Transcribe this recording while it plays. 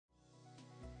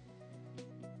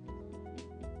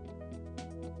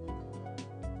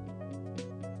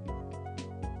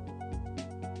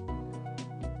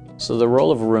So the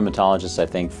role of a rheumatologist, I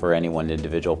think, for any one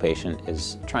individual patient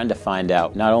is trying to find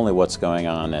out not only what's going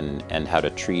on and how to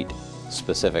treat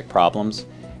specific problems,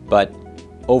 but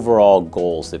overall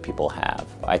goals that people have.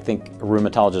 I think a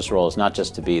rheumatologist's role is not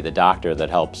just to be the doctor that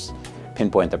helps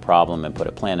pinpoint the problem and put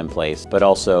a plan in place, but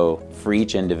also for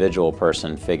each individual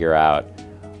person figure out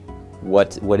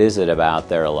what is it about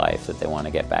their life that they want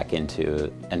to get back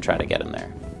into and try to get in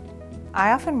there.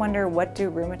 I often wonder, what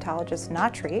do rheumatologists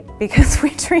not treat? Because we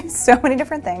treat so many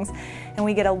different things and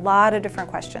we get a lot of different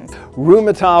questions.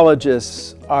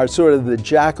 Rheumatologists are sort of the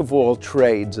jack of all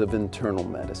trades of internal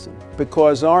medicine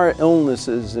because our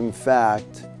illnesses, in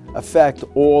fact, affect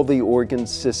all the organ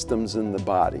systems in the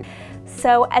body.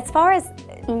 So as far as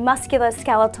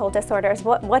musculoskeletal disorders,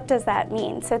 what does that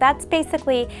mean? So that's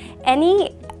basically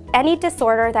any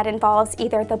disorder that involves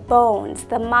either the bones,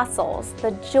 the muscles,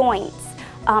 the joints,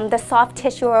 the soft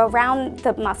tissue around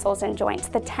the muscles and joints,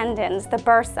 the tendons, the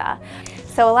bursa.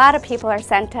 So a lot of people are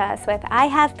sent to us with, I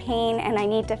have pain and I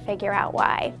need to figure out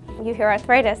why. You hear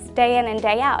arthritis day in and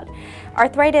day out.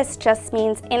 Arthritis just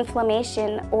means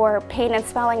inflammation or pain and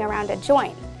swelling around a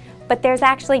joint. But there's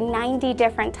actually 90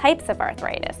 different types of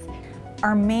arthritis.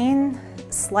 Our main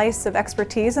slice of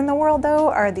expertise in the world, though,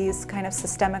 are these kind of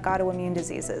systemic autoimmune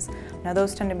diseases. Now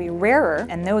those tend to be rarer,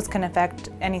 and those can affect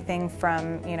anything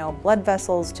from, blood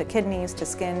vessels to kidneys to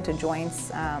skin to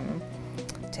joints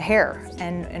to hair.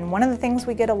 And one of the things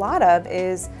we get a lot of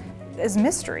is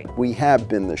mystery. We have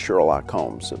been the Sherlock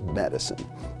Holmes of medicine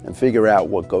and figure out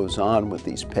what goes on with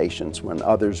these patients when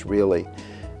others really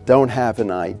don't have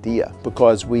an idea,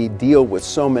 because we deal with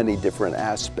so many different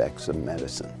aspects of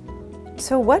medicine.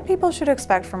 So what people should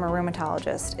expect from a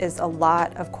rheumatologist is a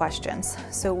lot of questions.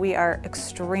 So we are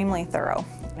extremely thorough.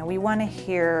 We want to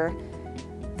hear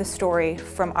the story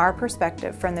from our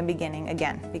perspective from the beginning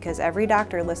again, because every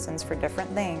doctor listens for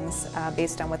different things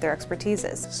based on what their expertise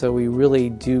is. So we really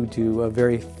do a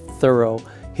very thorough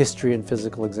history and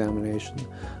physical examination.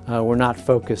 We're not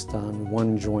focused on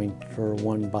one joint or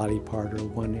one body part or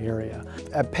one area.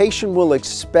 A patient will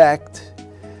expect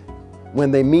when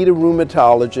they meet a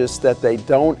rheumatologist that they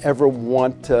don't ever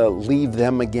want to leave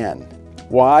them again.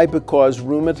 Why? Because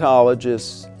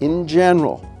rheumatologists in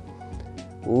general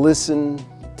listen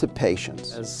to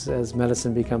patients. As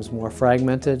medicine becomes more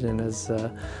fragmented and as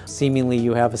seemingly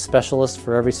you have a specialist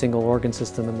for every single organ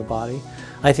system in the body,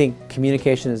 I think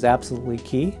communication is absolutely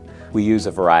key. We use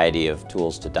a variety of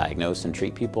tools to diagnose and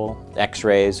treat people.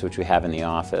 X-rays, which we have in the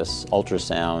office,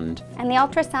 ultrasound. And the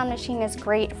ultrasound machine is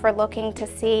great for looking to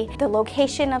see the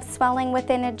location of swelling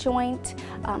within a joint,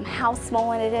 how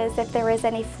swollen it is, if there is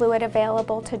any fluid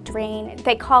available to drain.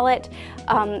 They call it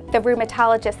the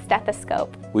rheumatologist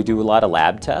stethoscope. We do a lot of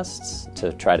lab tests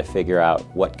to try to figure out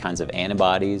what kinds of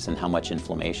antibodies and how much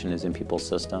inflammation is in people's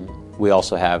system. We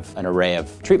also have an array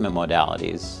of treatment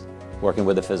modalities, working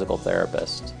with a physical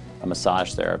therapist, a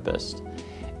massage therapist.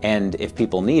 And if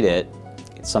people need it,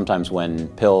 sometimes when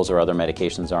pills or other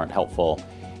medications aren't helpful,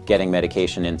 getting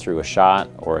medication in through a shot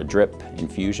or a drip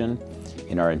infusion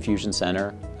in our infusion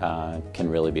center can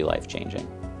really be life-changing.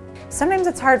 Sometimes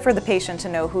it's hard for the patient to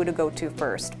know who to go to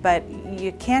first, but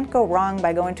you can't go wrong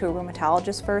by going to a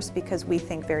rheumatologist first, because we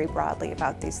think very broadly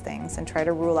about these things and try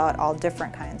to rule out all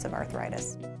different kinds of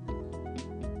arthritis.